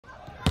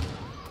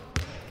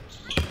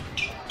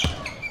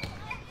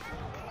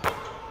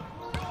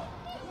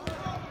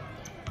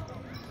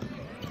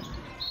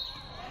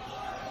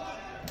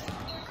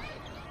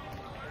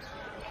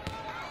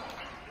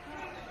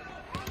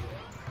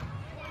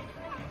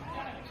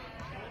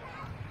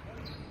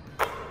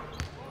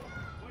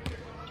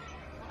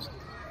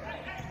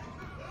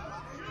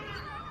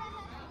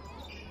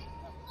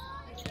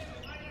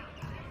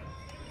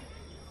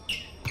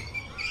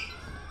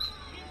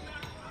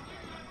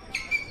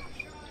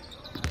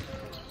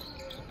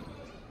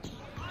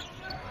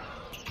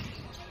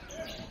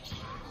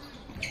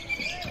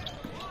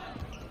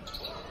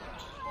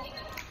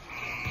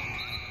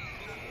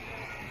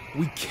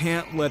We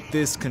can't let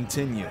this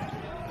continue.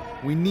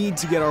 We need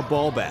to get our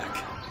ball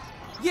back.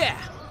 Yeah,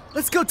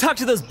 let's go talk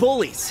to those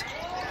bullies.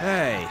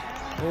 Hey,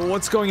 well,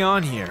 what's going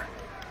on here?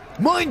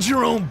 Mind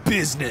your own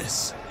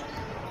business.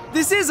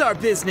 This is our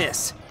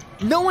business.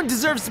 No one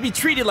deserves to be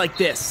treated like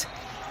this.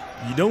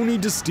 You don't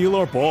need to steal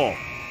our ball.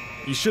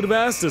 You should have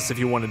asked us if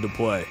you wanted to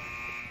play.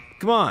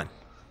 Come on,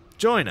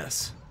 join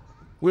us.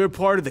 We're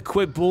part of the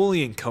Quit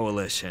Bullying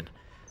Coalition.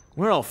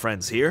 We're all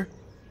friends here.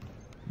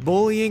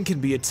 Bullying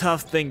can be a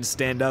tough thing to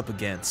stand up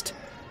against,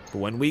 but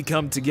when we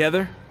come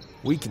together,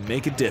 we can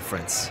make a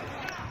difference.